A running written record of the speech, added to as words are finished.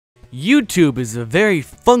YouTube is a very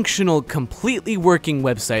functional, completely working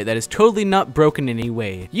website that is totally not broken in any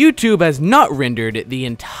way. YouTube has not rendered the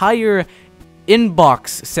entire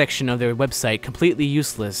inbox section of their website completely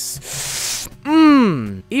useless.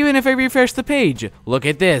 Even if I refresh the page, look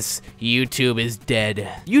at this. YouTube is dead.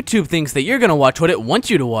 YouTube thinks that you're gonna watch what it wants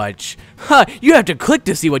you to watch. You have to click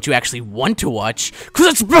to see what you actually want to watch, cause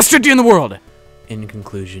it's the best idea in the world. In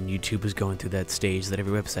conclusion, YouTube is going through that stage that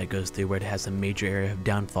every website goes through where it has a major area of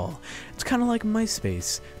downfall. It's kind of like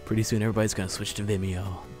MySpace. Pretty soon everybody's gonna switch to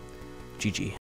Vimeo. GG.